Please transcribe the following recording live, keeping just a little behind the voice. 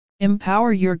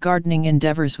Empower your gardening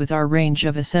endeavors with our range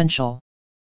of essential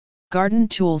garden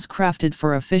tools crafted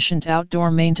for efficient outdoor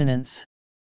maintenance.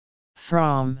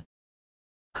 From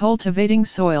cultivating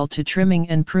soil to trimming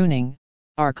and pruning,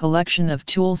 our collection of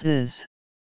tools is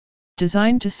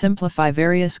designed to simplify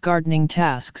various gardening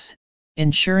tasks,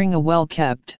 ensuring a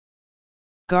well-kept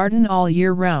garden all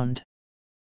year round.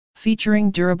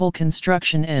 Featuring durable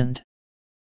construction and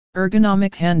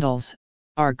ergonomic handles,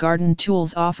 our garden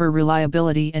tools offer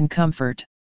reliability and comfort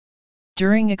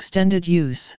during extended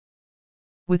use.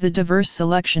 With a diverse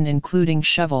selection including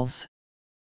shovels,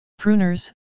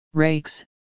 pruners, rakes,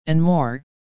 and more,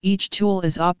 each tool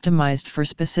is optimized for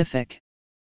specific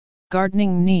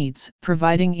gardening needs,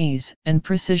 providing ease and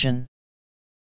precision.